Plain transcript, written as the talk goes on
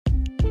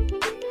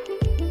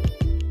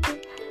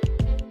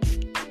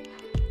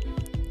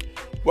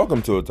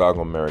Welcome to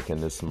Otago American.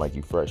 This is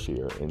Mikey Fresh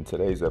here. In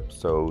today's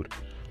episode,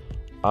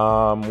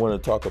 I'm going to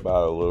talk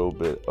about a little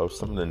bit of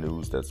some of the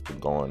news that's been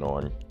going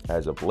on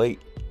as of late.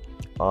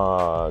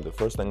 The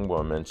first thing I'm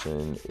going to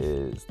mention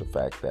is the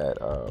fact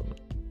that I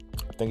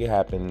think it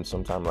happened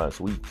sometime last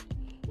week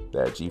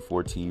that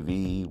G4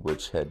 TV,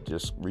 which had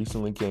just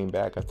recently came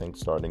back, I think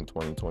starting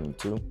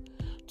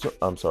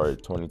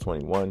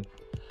 2021,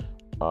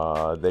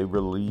 they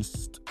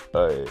released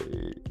a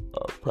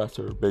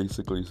presser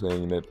basically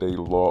saying that they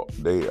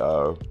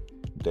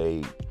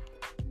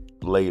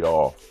laid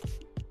off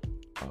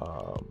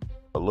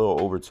a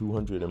little over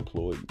 200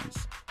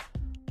 employees.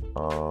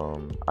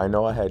 I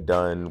know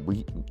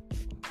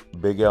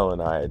Big L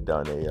and I had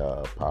done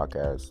a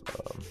podcast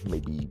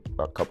maybe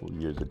a couple of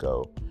years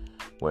ago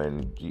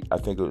when I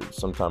think it was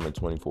sometime in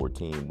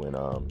 2014 when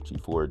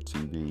G4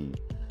 TV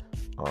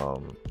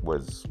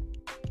was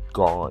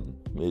gone.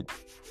 It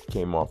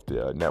came off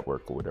the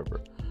network or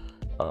whatever.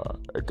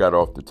 It got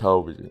off the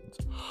televisions,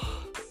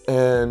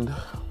 and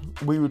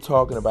we were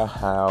talking about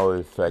how it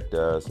affected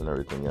us and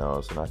everything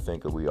else. And I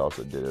think we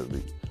also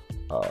did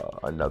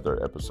another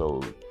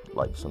episode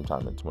like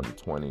sometime in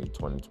 2020,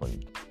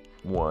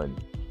 2021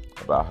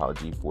 about how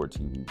G4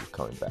 TV was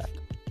coming back.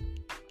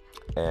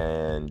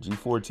 And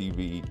G4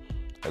 TV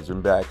has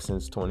been back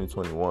since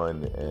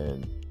 2021,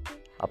 and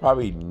I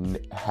probably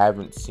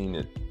haven't seen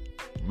it.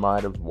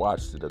 Might have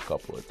watched it a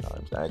couple of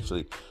times.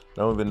 Actually, I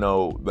don't even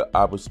know that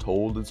I was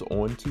told it's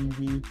on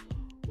TV,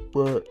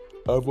 but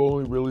I've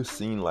only really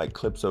seen like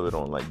clips of it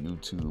on like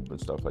YouTube and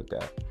stuff like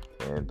that.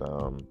 And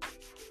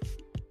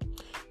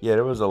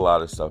there was a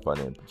lot of stuff I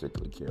didn't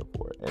particularly care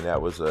for. And that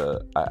was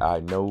I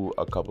know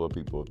a couple of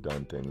people have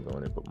done things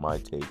on it, but my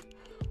take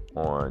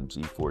on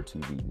G4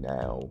 TV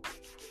now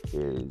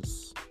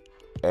is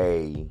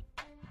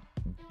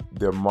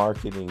they're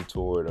marketing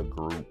toward a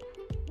group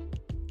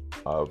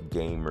of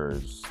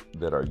gamers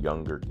that are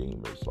younger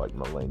gamers, like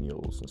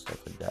millennials and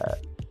stuff like that,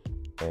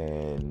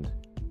 and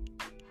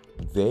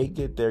they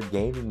get their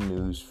gaming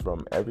news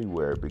from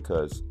everywhere,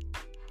 because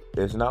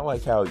it's not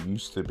like how it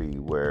used to be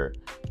where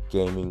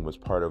gaming was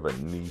part of a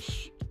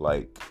niche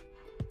like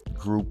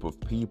group of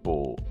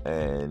people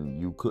and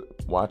you could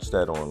watch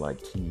that on like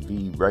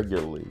TV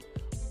regularly,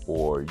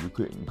 or you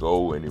couldn't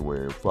go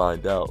anywhere and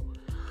find out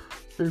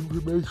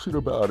information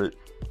about it.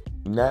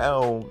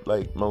 Now,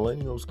 like,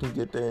 millennials can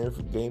get their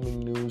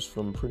gaming news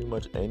from pretty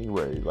much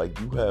anywhere. Like,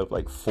 you have,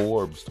 like,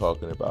 Forbes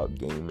talking about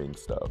gaming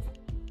stuff.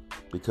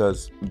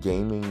 Because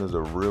gaming is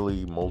a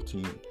really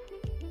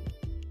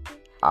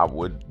I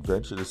would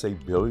venture to say,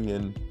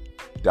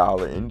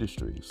 billion-dollar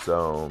industry.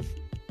 So,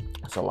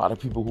 it's a lot of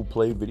people who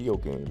play video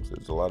games.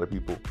 There's a lot of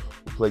people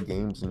who play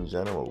games in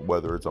general.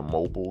 Whether it's a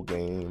mobile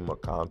game, a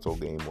console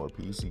game, or a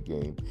PC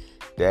game.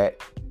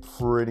 That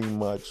pretty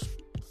much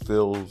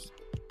fills...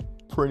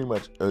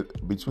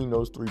 between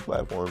those three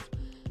platforms,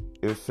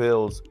 it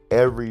fills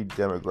every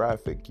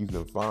demographic you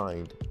can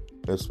find,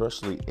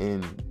 especially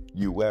in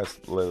US,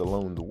 let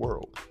alone the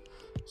world.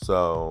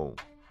 So,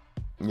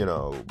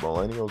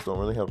 millennials don't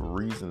really have a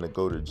reason to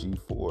go to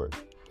G4.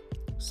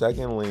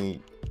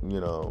 Secondly,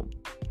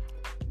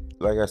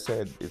 like I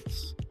said,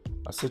 it's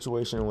a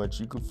situation in which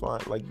you can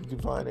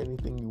find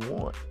anything you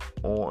want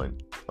on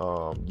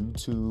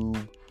YouTube,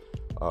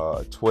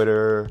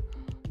 Twitter,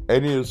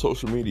 any of the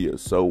social media.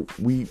 So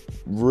we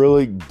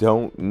really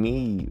don't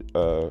need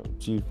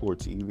G4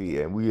 TV,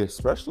 and we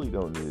especially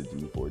don't need a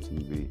G4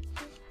 TV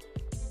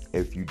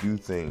if you do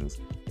things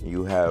and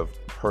you have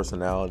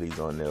personalities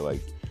on there,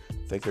 like I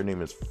think her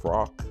name is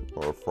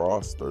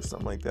Frost or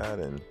something like that.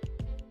 And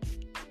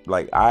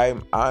like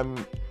I'm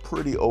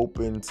pretty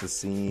open to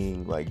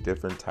seeing like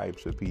different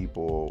types of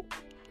people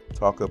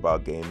talk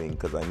about gaming,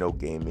 because I know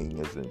gaming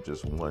isn't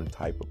just one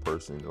type of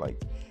person.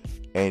 Like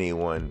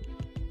anyone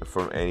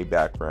from any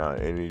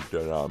background, any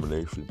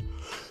denomination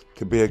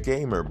could be a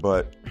gamer.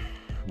 But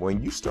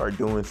when you start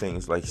doing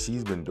things like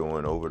she's been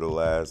doing over the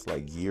last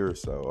like year or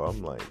so,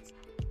 I'm like,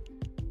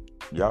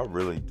 y'all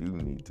really do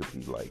need to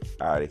be like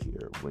out of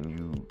here when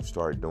you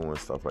start doing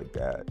stuff like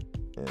that.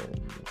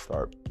 And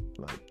start,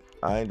 like,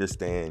 I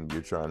understand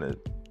you're trying to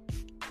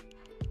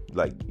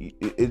like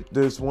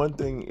there's one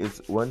thing,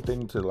 it's one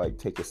thing to like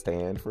take a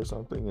stand for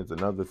something, it's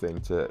another thing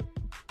to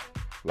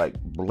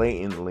like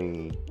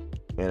blatantly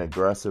and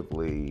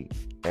aggressively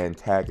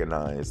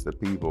antagonize the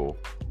people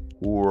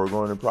who are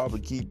going to probably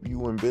keep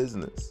you in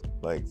business.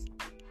 Like,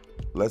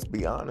 let's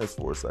be honest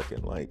for a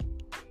second. Like,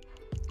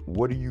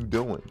 what are you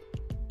doing?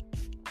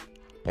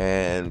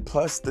 And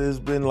plus, there's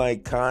been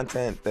like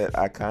content that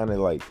I kind of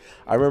like.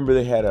 I remember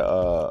they had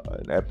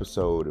an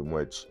episode in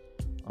which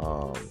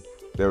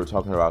they were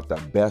talking about the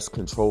best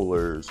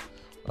controllers,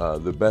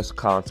 the best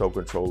console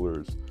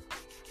controllers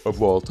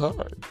of all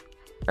time.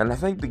 And I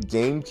think the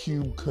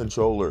GameCube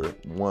controller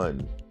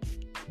won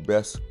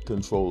best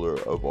controller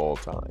of all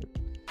time.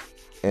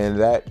 And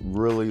that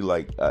really,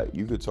 like,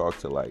 you could talk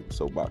to, like,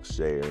 Soapbox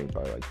Jay or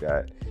anybody like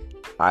that.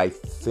 I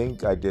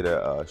think I did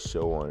a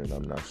show on it.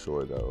 I'm not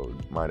sure, though.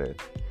 It might have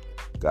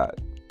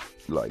got,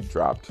 like,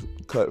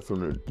 cut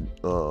from the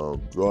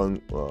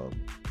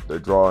the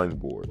drawing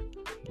board.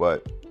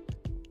 But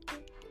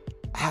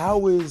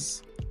how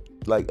is,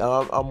 like,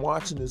 I'm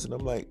watching this and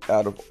I'm like,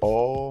 out of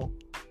all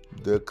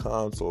the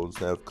consoles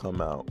that have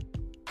come out,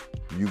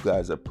 you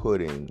guys are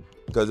putting,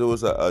 because it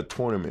was a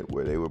tournament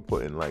where they were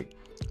putting, like,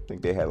 I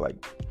think they had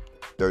like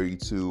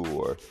 32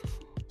 or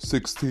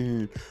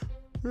 16,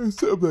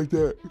 something like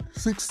that,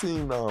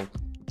 16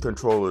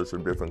 controllers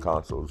from different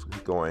consoles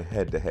going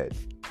head to head.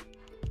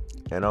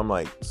 And I'm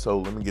like, so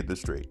let me get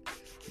this straight.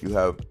 You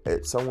have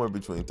somewhere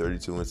between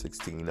 32 and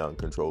 16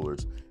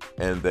 controllers,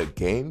 and the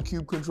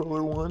GameCube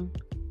controller won?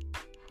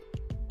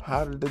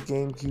 How did the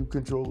GameCube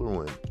controller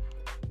win?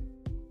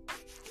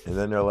 And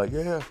then they're like,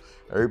 yeah,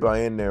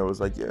 everybody in there was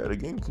like, yeah, the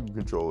GameCube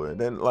controller. And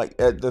then, like,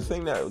 the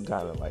thing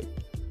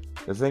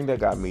that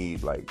got me,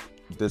 like,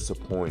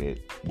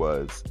 disappointed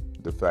was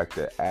the fact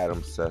that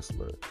Adam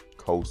Sessler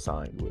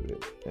co-signed with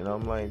it. And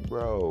I'm like,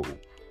 bro,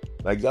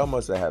 like, y'all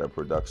must have had a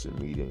production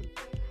meeting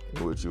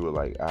in which you were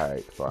like, all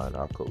right, fine,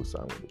 I'll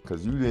co-sign with it.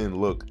 Because he didn't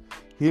look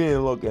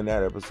in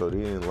that episode,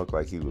 he didn't look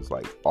like he was,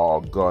 like, all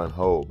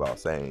gun-ho about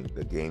saying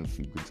the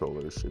GameCube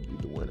controller should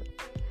be the winner.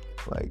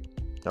 Like,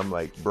 I'm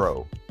like,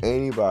 bro,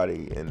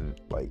 anybody, and,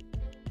 like,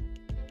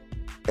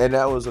 and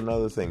that was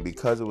another thing,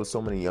 because it was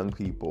so many young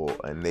people,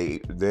 and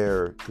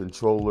their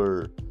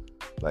controller,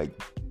 like,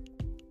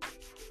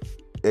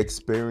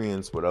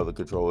 experience with other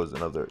controllers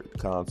and other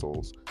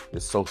consoles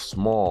is so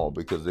small,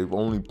 because they've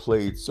only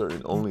played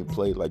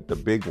like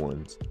the big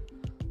ones,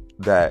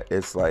 that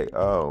it's like,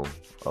 oh,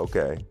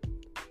 okay,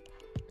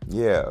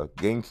 yeah,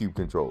 GameCube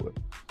controller.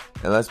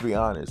 And let's be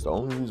honest, the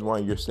only reason why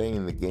you're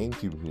saying the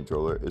GameCube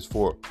controller is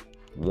for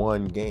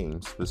one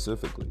game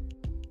specifically,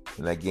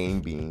 and that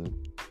game being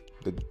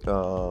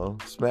the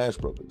Smash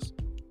Brothers,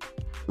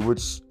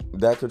 which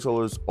that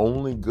controller is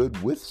only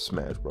good with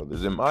Smash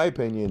Brothers. In my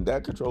opinion,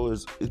 that controller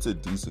it's a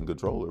decent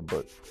controller,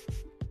 but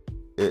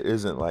it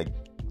isn't like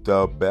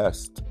the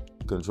best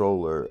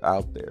controller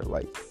out there.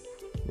 Like,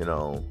 you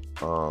know,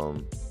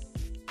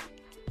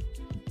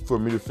 for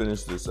me to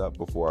finish this up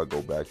before I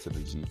go back to the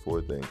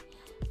G4 thing,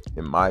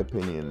 in my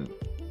opinion,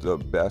 the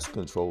best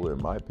controller,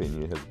 in my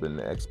opinion, has been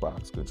the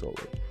Xbox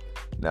controller.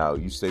 Now,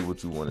 you say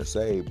what you want to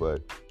say,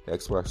 but the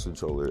Xbox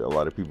controller, a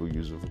lot of people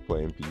use it for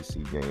playing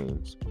PC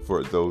games.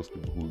 For those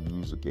people who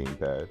use a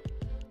gamepad,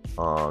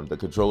 the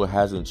controller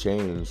hasn't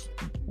changed,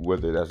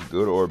 whether that's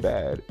good or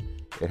bad.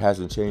 It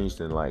hasn't changed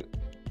in, like,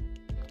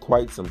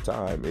 quite some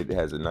time. It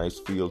has a nice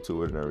feel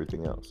to it and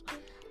everything else.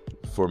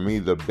 For me,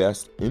 the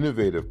best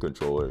innovative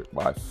controller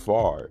by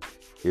far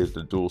is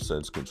the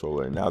DualSense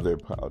controller, and now they're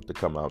proud to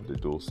come out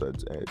with the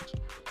DualSense Edge.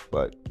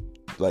 But,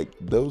 like,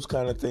 those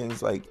kind of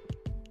things, like,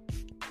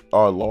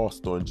 are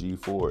lost on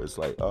G4. It's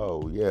like,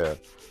 oh yeah,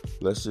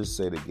 let's just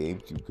say the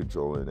GameCube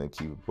controller and then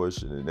keep it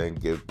pushing, and then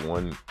give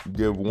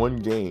one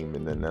game,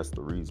 and then that's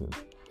the reason.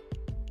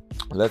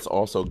 Let's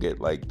also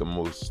get, like, the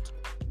most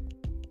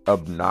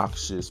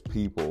obnoxious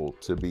people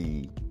to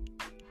be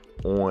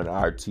on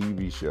our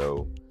TV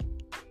show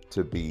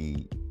to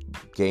be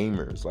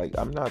gamers. Like,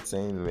 I'm not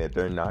saying that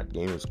they're not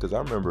gamers, because I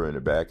remember in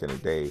the back in the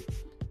day,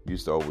 you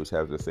used to always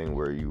have the thing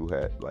where you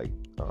had, like,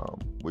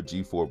 with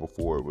G4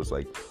 before, it was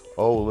like,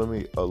 oh,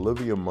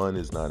 Olivia Munn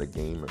is not a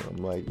gamer. I'm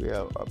like,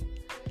 yeah,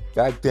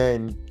 back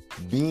then,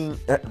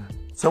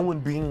 someone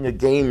being a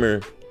gamer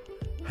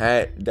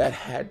had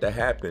to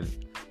happen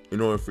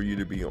in order for you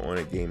to be on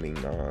a gaming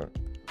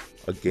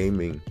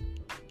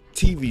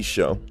TV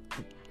show.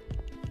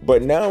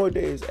 But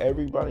nowadays,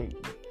 everyone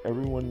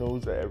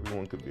knows that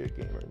everyone could be a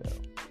gamer now.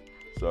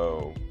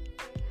 So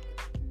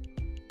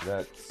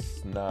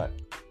that's not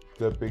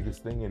the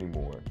biggest thing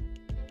anymore.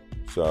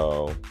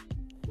 So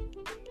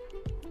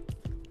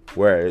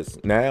whereas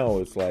now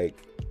it's like,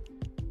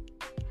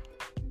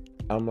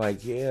 I'm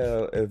like,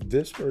 yeah, if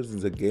this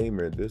person's a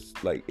gamer, this,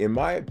 like, in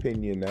my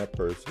opinion, that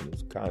person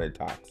is kind of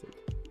toxic.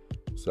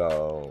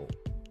 So,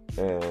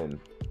 and,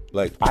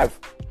 like, I've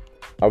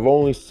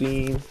only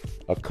seen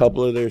a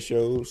couple of their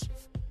shows,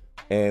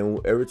 and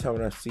every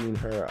time I've seen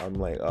her, I'm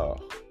like, oh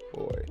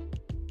boy,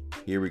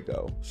 here we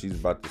go. She's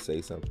about to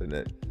say something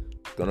that's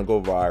gonna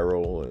go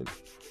viral, and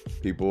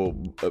people,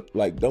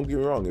 like, don't get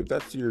me wrong, if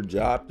that's your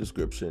job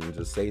description,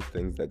 just say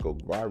things that go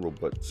viral.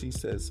 But she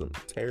says some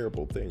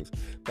terrible things.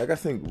 Like, I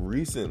think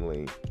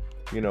recently,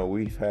 you know,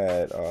 we've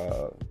had,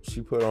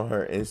 she put on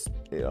her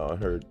on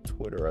her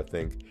Twitter, I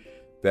think,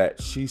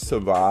 that she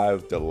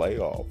survived the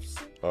layoffs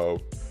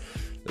of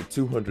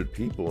 200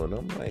 people. And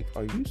I'm like,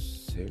 are you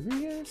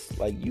serious?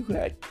 Like, you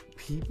had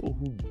people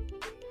who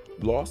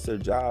lost their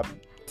job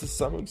to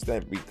some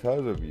extent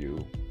because of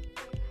you.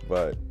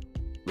 But,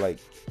 like,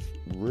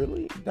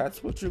 really?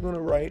 That's what you're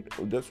gonna write?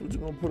 That's what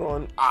you're gonna put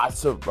on? I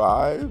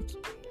survived?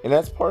 And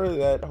that's part of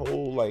that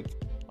whole, like,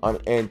 I'm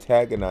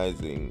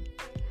antagonizing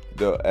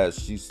the, as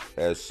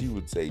she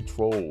would say,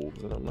 trolls.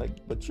 And I'm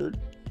like, but you're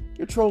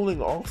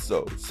trolling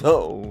also.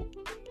 So,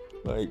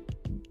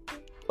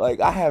 like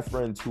I have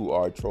friends who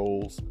are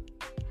trolls,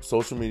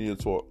 social media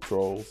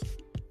trolls,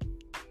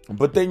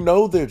 but they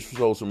know they're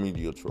social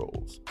media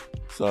trolls.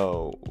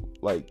 So,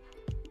 like,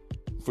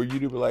 for you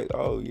to be like,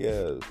 oh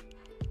yeah,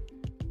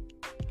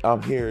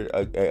 I'm here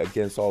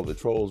against all the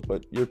trolls,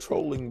 but you're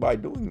trolling by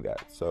doing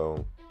that.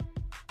 So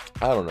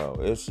I don't know.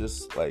 It's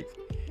just like,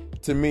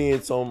 to me,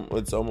 it's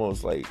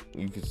almost like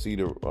you can see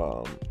the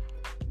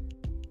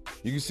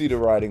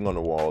writing on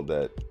the wall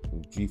that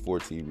G4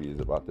 TV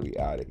is about to be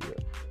out of here.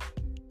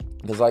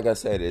 Because like I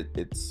said,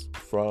 it's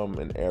from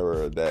an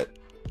era that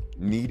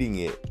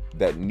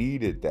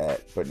needed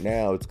that, but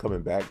now it's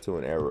coming back to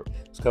an era.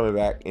 It's coming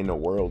back in a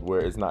world where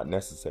it's not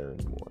necessary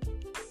anymore.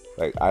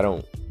 Like, I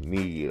don't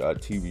need a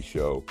TV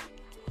show.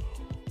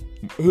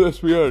 Let's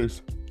be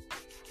honest.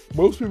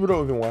 Most people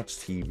don't even watch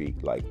TV.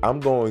 Like, I'm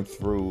going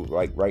through,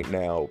 like, right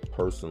now,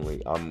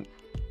 personally, I'm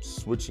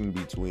switching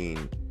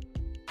between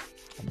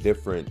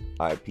different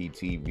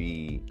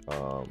IPTV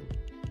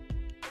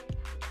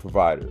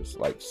providers.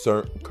 Like,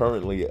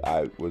 currently,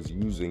 I was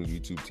using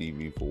YouTube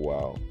TV for a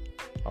while.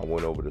 I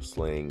went over to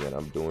Sling, and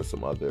I'm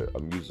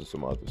using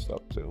some other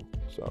stuff too.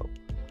 So,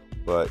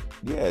 but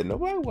yeah,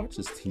 nobody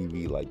watches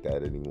TV like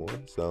that anymore.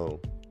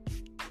 So,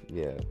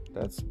 yeah,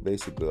 that's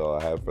basically all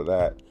I have for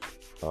that.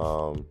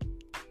 So,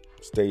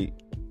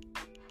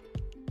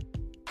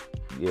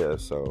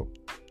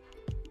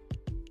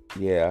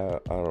 yeah,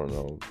 I don't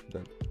know.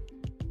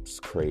 That's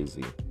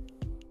crazy.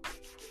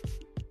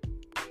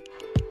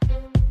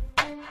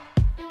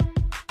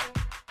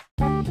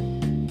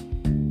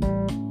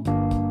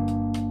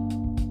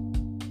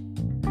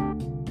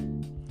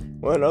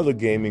 Well, in other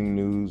gaming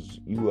news,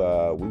 we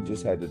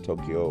just had the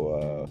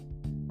Tokyo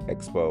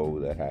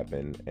Expo that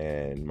happened,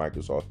 and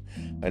Microsoft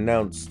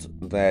announced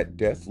that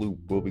Deathloop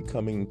will be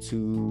coming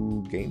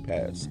to Game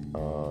Pass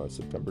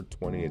September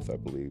 20th, I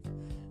believe.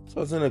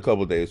 So it's in a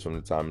couple days from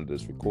the time of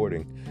this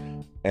recording.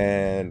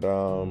 And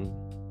I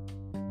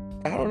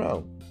don't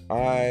know.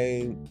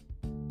 I'm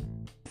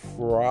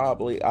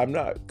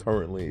not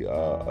currently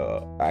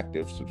an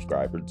active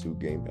subscriber to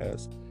Game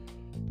Pass,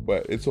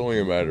 but it's only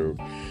a matter of,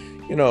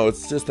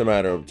 it's just a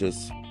matter of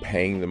just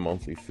paying the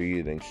monthly fee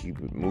and then keep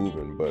it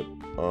moving. But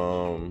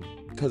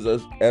because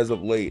as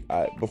of late,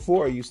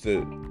 before I used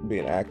to be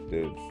an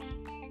active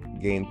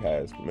Game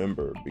Pass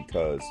member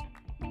because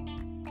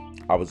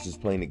I was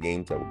just playing the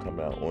games that would come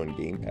out on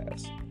Game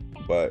Pass.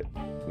 But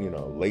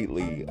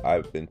lately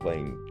I've been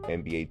playing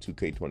NBA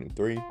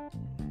 2K23.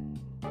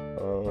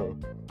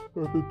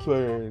 I've been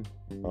playing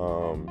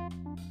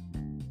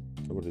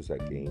what is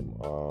that game?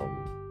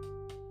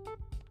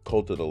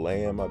 Cult of the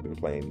Lamb. I've been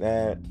playing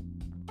that,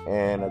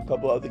 and a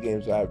couple other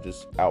games that I've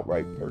just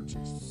outright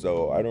purchased.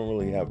 So I don't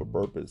really have a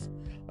purpose.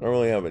 I don't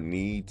really have a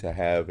need to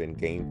have in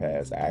Game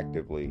Pass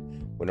actively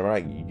when I'm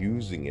not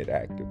using it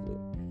actively.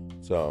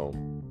 So,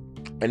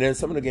 and then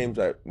some of the games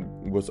that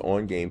was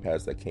on Game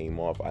Pass that came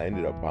off, I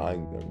ended up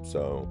buying them.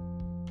 So,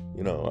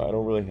 I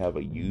don't really have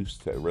a use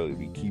to really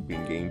be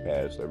keeping Game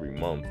Pass every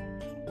month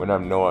when I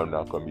know I'm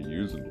not going to be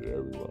using it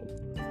every month.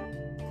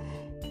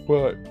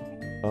 But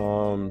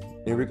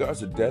in regards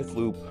to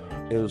Deathloop,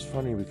 it was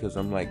funny because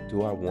I'm like,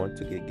 do I want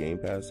to get Game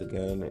Pass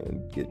again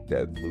and get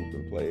Deathloop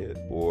and play it?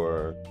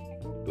 Or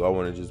do I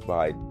want to just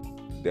buy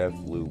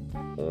Deathloop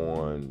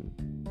on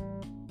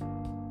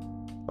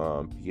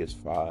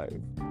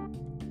PS5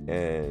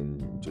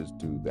 and just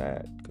do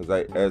that? Because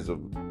as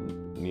of,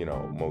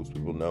 most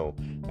people know,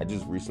 I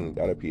just recently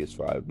got a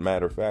PS5.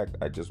 Matter of fact,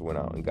 I just went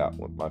out and got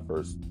my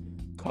first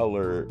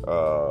color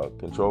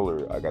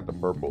controller. I got the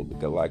purple, the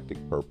Galactic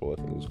Purple,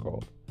 I think it's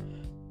called.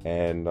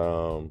 And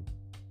I'm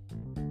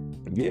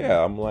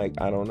like,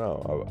 I don't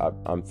know.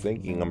 I'm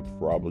thinking I'm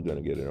probably gonna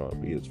get it on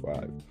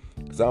PS5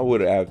 because I would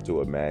have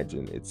to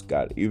imagine it's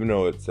got, even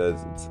though it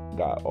says it's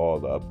got all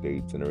the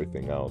updates and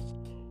everything else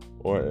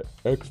on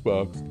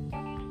Xbox,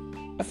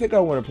 I think I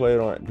want to play it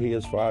on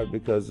PS5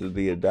 because of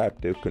the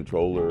adaptive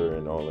controller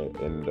and all that,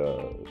 and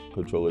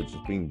controller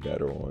just being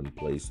better on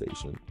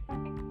PlayStation.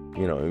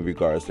 In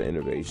regards to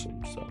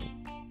innovation. So,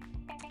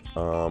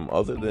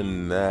 other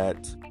than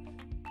that,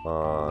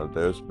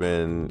 there's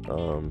been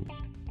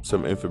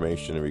some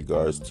information in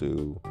regards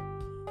to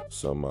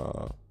some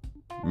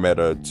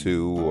Meta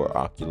 2 or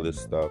Oculus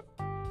stuff.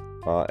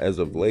 As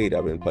of late,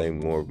 I've been playing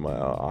more of my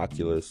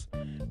Oculus,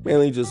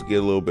 mainly just to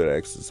get a little bit of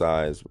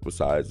exercise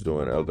besides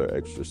doing other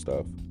extra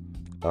stuff.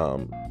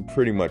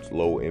 Pretty much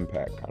low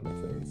impact kind of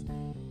things.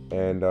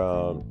 And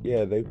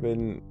they've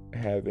been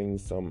having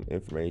some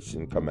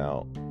information come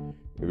out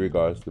in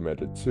regards to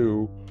Meta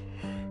 2.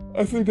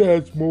 I think that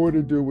has more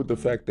to do with the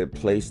fact that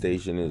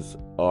PlayStation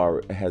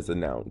has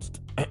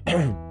announced.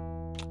 I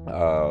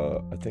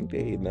think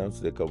they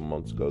announced it a couple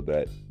months ago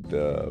that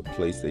the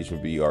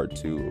PlayStation VR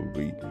 2 will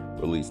be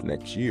released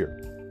next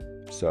year.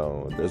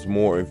 So there's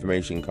more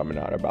information coming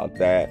out about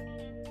that.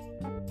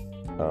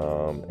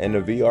 And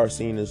the VR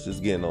scene is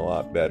just getting a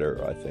lot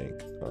better, I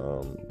think.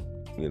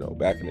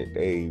 Back in the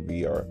day,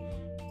 VR,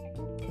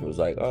 it was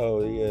like,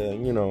 oh yeah,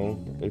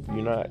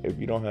 if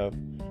you don't have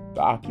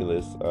the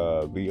Oculus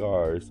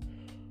VRs,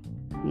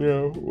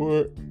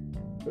 or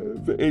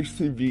the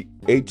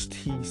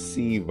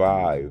HTC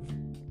Vive,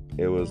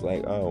 it was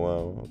like, oh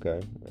well,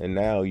 okay. And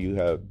now you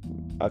have,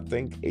 I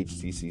think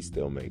HTC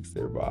still makes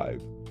their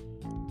Vive.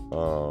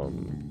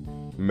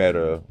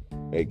 Meta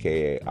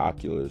aka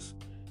Oculus,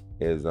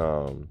 is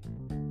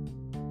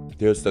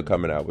they're still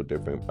coming out with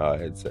different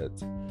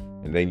headsets.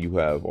 And then you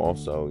have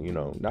also,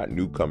 not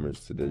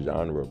newcomers to the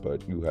genre,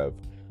 but you have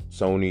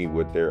Sony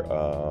with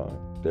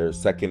their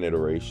second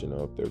iteration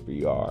of their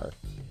VR,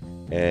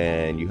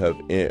 and you have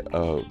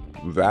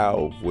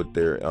Valve with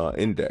their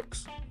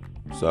Index.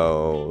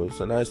 So it's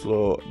a nice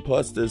little.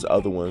 Plus, there's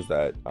other ones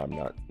that I'm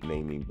not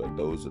naming, but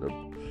those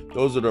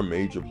are the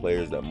major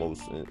players that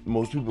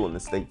most people in the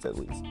States, at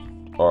least,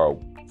 are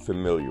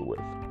familiar with.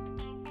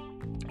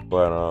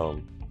 But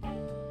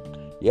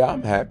yeah,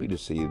 I'm happy to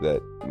see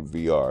that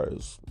VR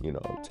is,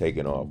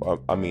 taking off.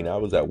 I mean, I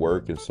was at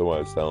work and someone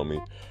was telling me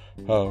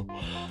how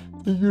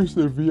they use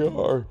their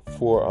VR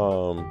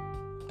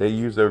they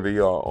use their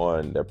VR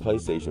on their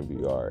PlayStation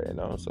VR,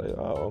 and I was like,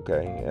 oh,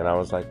 okay. And I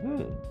was like,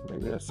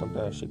 maybe that's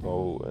something I should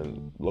go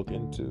and look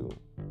into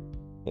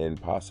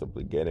and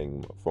possibly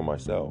getting for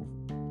myself.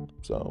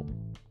 So,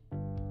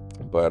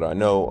 but I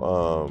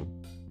know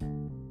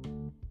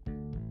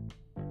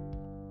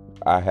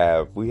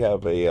we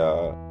have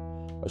a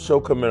show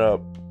coming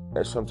up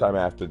sometime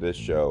after this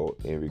show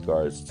in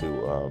regards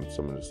to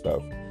some of the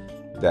stuff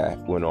that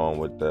went on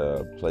with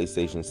the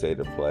PlayStation State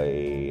of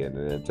Play and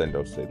the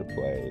Nintendo State of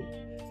Play.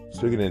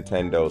 Speaking of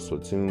Nintendo,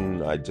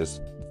 Splatoon, I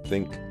just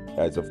think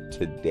as of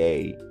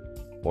today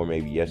or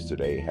maybe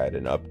yesterday had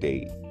an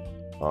update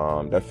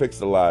that fixed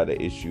a lot of the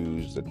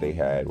issues that they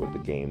had with the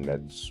game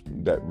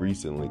that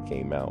recently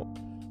came out.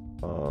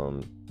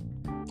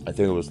 I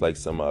think it was like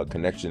some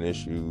connection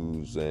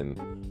issues and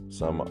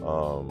some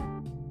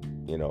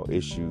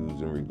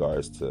issues in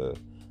regards to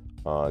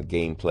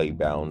gameplay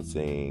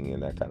balancing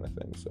and that kind of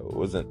thing. So it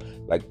wasn't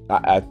like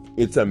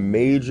it's a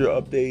major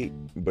update,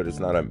 but it's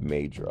not a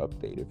major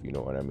update, if you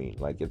know what I mean.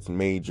 Like, it's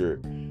major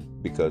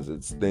because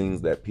it's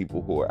things that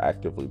people who are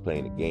actively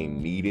playing the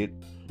game needed,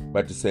 but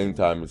at the same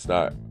time, it's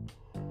not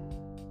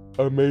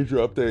a major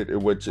update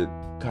in which it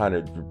kind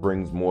of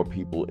brings more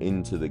people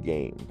into the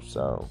game.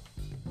 So,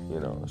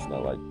 it's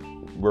not like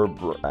we're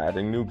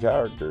adding new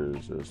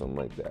characters or something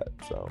like that.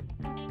 So,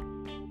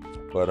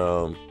 but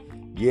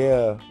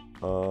yeah,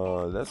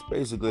 that's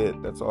basically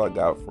it. That's all I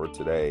got for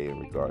today in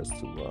regards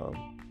to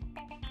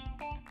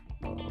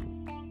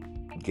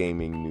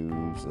gaming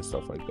news and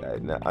stuff like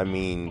that. Now, I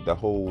mean, the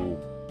whole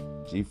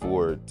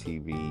G4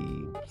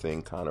 TV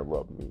thing kind of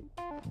rubbed me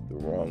the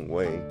wrong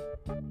way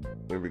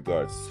in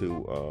regards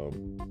to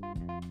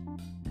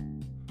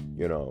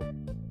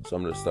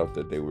some of the stuff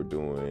that they were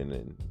doing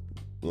and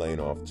laying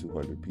off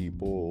 200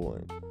 people,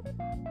 and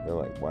they're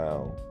like,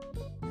 wow,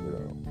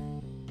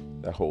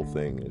 that whole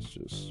thing is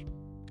just,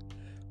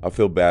 I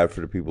feel bad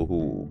for the people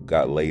who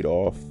got laid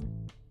off,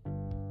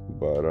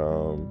 but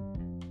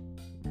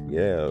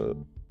yeah,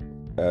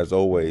 as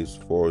always,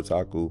 for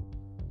Otaku,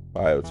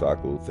 by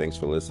Otaku, thanks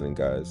for listening,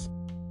 guys,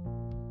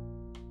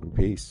 and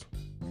peace.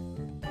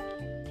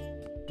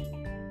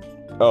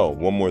 Oh,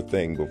 one more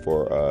thing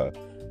before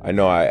I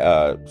know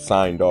I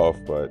signed off,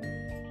 but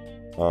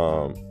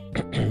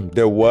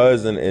there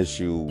was an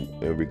issue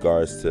in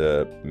regards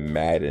to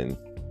Madden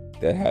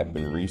that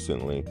happened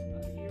recently,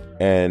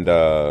 and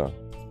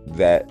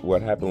that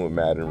what happened with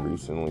Madden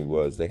recently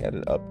was they had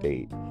an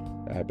update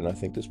that happened, I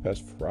think, this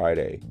past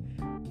Friday.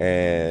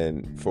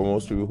 And for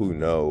most people who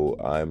know,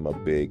 I'm a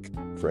big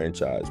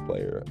franchise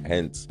player.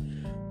 Hence,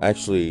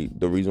 actually,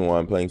 the reason why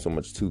I'm playing so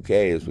much 2K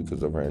is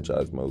because the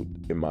franchise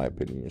mode, in my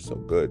opinion, is so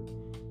good.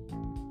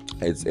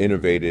 It's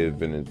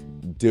innovative and it's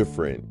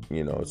different.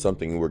 It's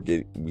something we're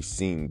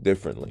seeing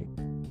differently.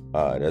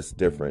 That's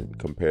different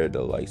compared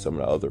to like some of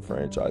the other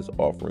franchise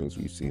offerings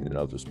we've seen in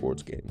other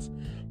sports games.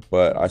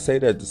 But I say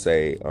that to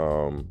say,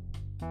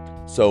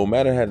 so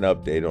Madden had an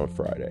update on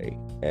Friday,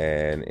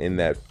 and in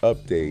that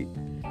update,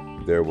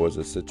 there was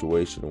a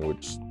situation in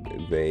which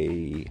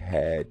they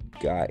had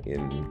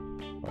gotten,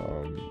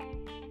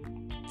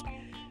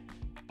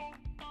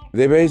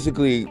 they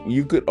basically,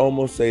 you could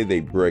almost say they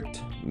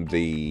bricked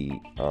the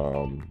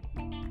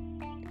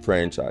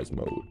franchise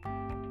mode.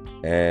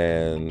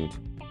 And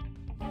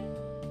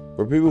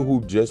for people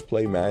who just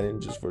play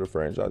Madden just for the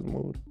franchise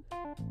mode,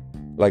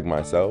 like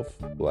myself,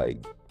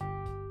 like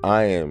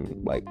I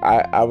am, like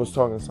I was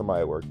talking to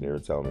somebody at work, and they were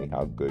telling me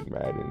how good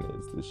Madden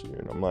is this year,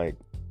 and I'm like,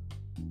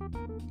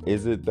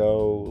 is it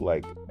though?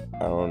 Like, I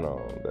don't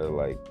know. They're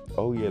like,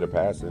 oh yeah, the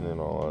passing and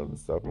all that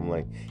stuff. I'm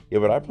like, yeah,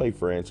 but I play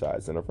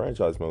franchise. In a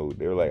franchise mode,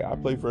 they were like, I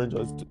play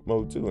franchise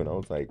mode too, and I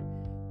was like,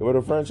 yeah, but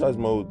the franchise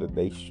mode that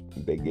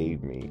they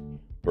gave me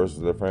versus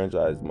the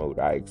franchise mode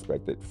I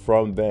expected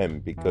from them,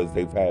 because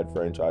they've had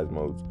franchise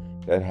modes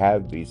that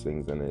have these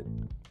things in it,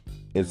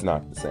 it's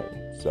not the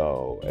same.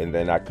 So, and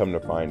then I come to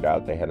find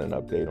out they had an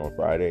update on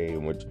Friday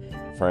in which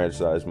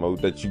franchise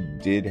mode that you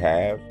did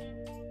have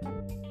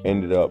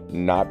ended up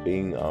not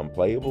being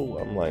playable.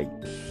 I'm like,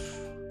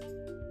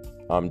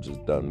 I'm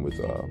just done with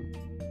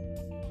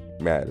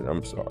Madden.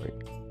 I'm sorry.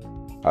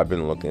 I've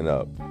been looking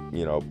up,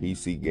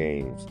 PC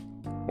games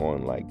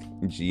on like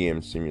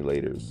GM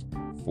simulators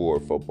for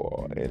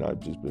football, and I've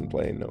just been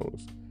playing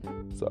those.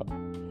 So,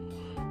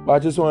 But I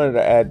just wanted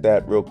to add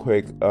that real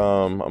quick.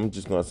 I'm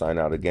just gonna sign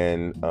out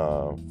again.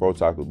 For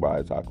Otaku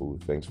by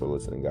Otaku. Thanks for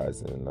listening,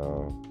 guys, and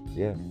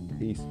yeah,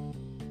 peace.